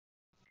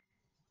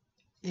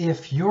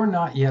If you're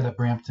not yet a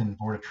Brampton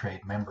Board of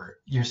Trade member,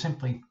 you're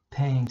simply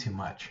paying too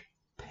much.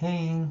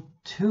 Paying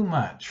too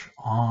much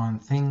on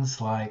things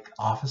like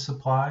office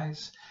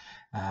supplies,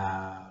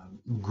 uh,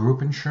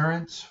 group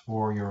insurance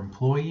for your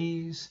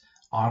employees,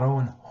 auto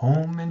and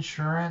home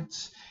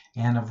insurance,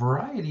 and a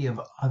variety of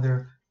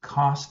other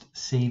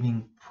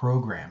cost-saving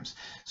programs.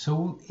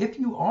 So if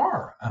you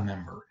are a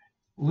member,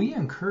 we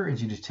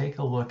encourage you to take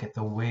a look at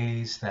the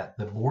ways that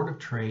the Board of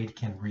Trade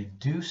can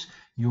reduce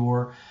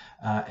your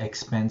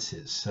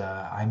expenses.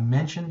 I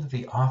mentioned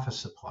the office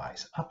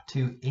supplies, up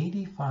to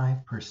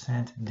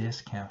 85%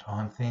 discount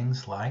on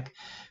things like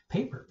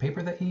paper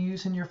that you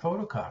use in your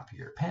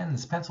photocopier,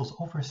 pens, pencils,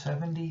 over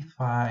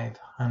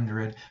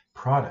 7,500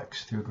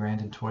 products through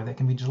Grand & Toy that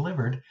can be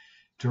delivered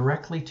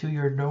directly to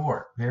your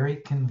door. Very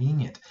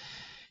convenient.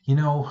 You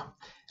know,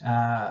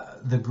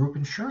 the group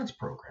insurance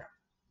program,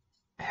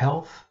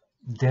 health,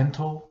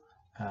 dental,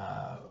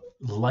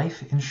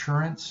 life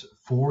insurance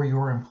for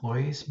your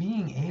employees,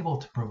 being able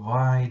to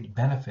provide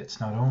benefits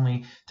not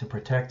only to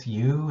protect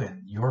you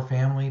and your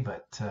family,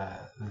 but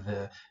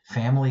the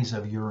families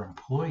of your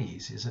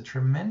employees is a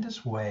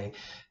tremendous way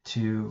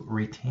to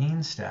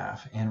retain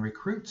staff and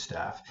recruit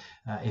staff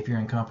if you're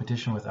in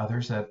competition with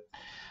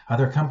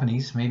other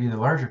companies, maybe the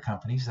larger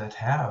companies that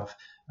have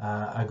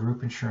a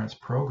group insurance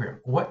program.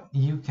 What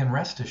you can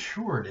rest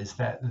assured is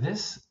that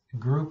this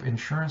group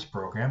insurance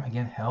program,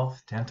 again,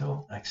 health,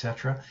 dental,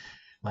 etc.,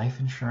 life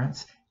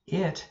insurance,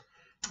 it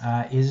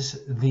is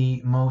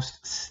the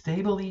most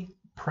stable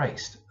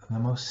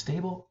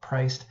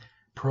priced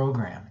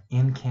program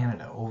in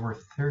Canada. Over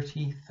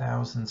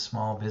 30,000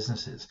 small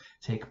businesses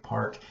take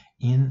part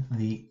in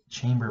the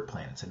Chamber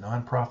Plan. It's a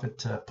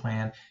nonprofit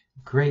plan,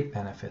 great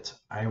benefits.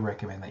 I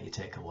recommend that you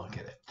take a look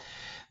at it.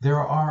 There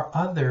are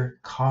other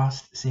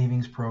cost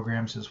savings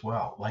programs as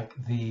well, like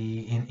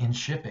in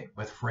shipping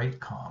with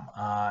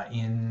FreightCom,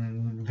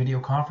 in video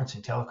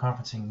conferencing,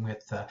 teleconferencing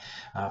with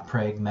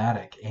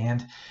Pragmatic,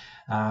 and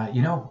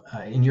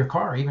in your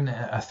car, even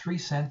a 3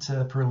 cent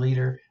per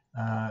liter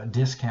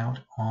discount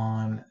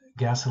on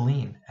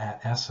gasoline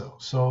at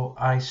Esso. So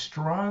I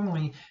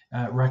strongly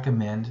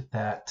recommend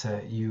that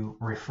you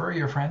refer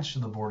your friends to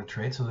the Board of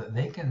Trade so that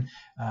they can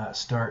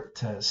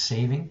start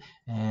saving,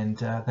 and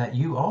that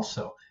you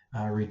also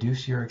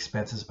reduce your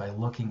expenses by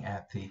looking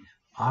at the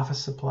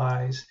office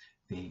supplies,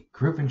 the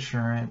group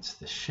insurance,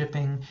 the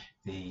shipping,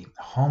 the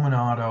home and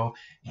auto,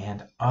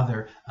 and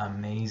other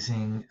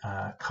amazing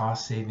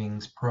cost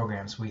savings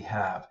programs we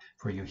have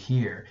for you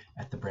here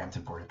at the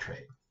Brampton Board of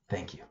Trade.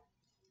 Thank you.